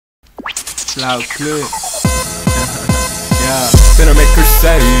Loud clip. Yeah, finna make her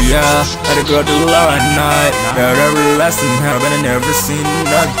say, yeah. Let it go to the low at night. That everlasting heaven, I never seen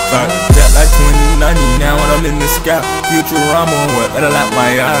nothing but that like 2090. Now when I'm in the sky, Futurama, what? Better let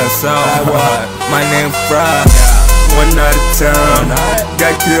my eyes out. My name Fry. One night at a time,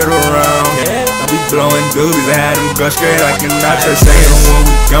 got killed around. I be blowing doobies, I had them go straight like a nacho. Saying when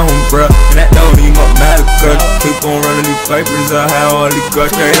we gone, bruh, and that don't even matter, cause keep on running these papers. I had all these go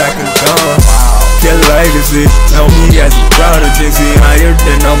straight like a gun. Kill legacy, know me as a prodigy. See higher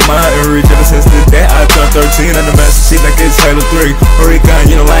than I'm mountain reach. Ever since the day I turned 13, I'm the master sheet like it's Halo 3. Hurricane,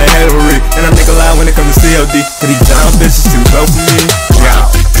 you know like Hillary. And I'm nigga lie when it comes to COD. Cause these dumb bitches too low for me. Yeah,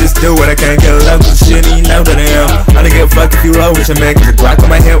 just do what I can't get love with shit, and you know that I am. I don't give a fuck if you roll with your man, cause the Glock on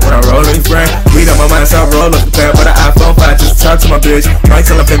my hip when I roll in frame. Weed on my mind, so I roll up the pair. But an iPhone 5, just talk to my bitch. Might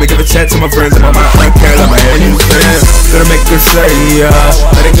tell her play me, give a chat to my friends. And my mind ain't care, like my head you stand. Gonna make her say, yeah.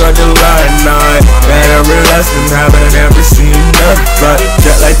 Let it go to the light at night. That everlasting heaven, I never seen nothing but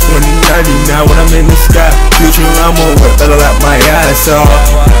jet like 2090. Now when I'm in the sky, Futurama, what better let my eyes off.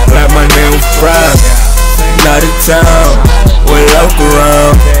 Like my name Fry. Not a town, we're local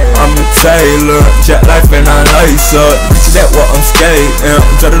around. I'm a Taylor, jet life and I lace up. Bitch, that what I'm skating,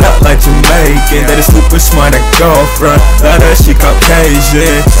 jut it up like Jamaican. That is super smart, that girlfriend, that she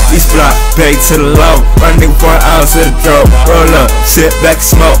Caucasian. East block, baked to the low, running for an ounce of the dope. Roll up, sit back,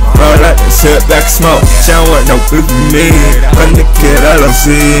 smoke, roll up, sit back, smoke. She don't want no beef with me, run the kid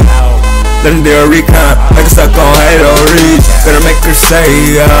LoCC. Legendary recon, like a stuck on Halo Reach. Gonna make her say,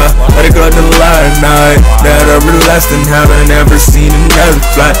 yeah. Let it go to the light at night. That everlasting heaven, I never seen another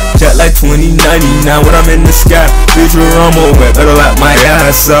flight. Jet like 2090, now when I'm in the sky, Futurama, wet, better like my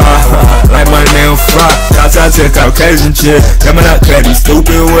ass off. Like my name Fry, outside to Caucasian chick. Coming out cause he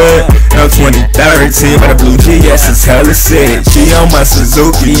stupid with. No 2013, but a blue GS is hella sick. She on my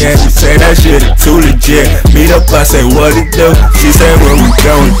Suzuki and she say that shit is too legit. Meet up, I say what it do. She say where we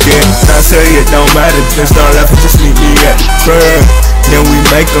going get. Say it don't matter, just don't laugh and just meet me at the crib. Then we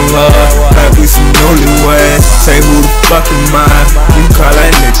make a love, like we some newlyweds. Say who the fuck am I? You call that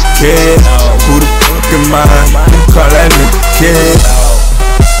nigga kid. Who the fuck am I? You call that nigga kid.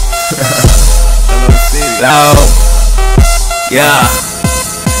 Loud. Yeah.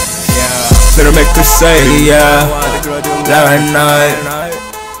 Better make her say yeah. Loud at night.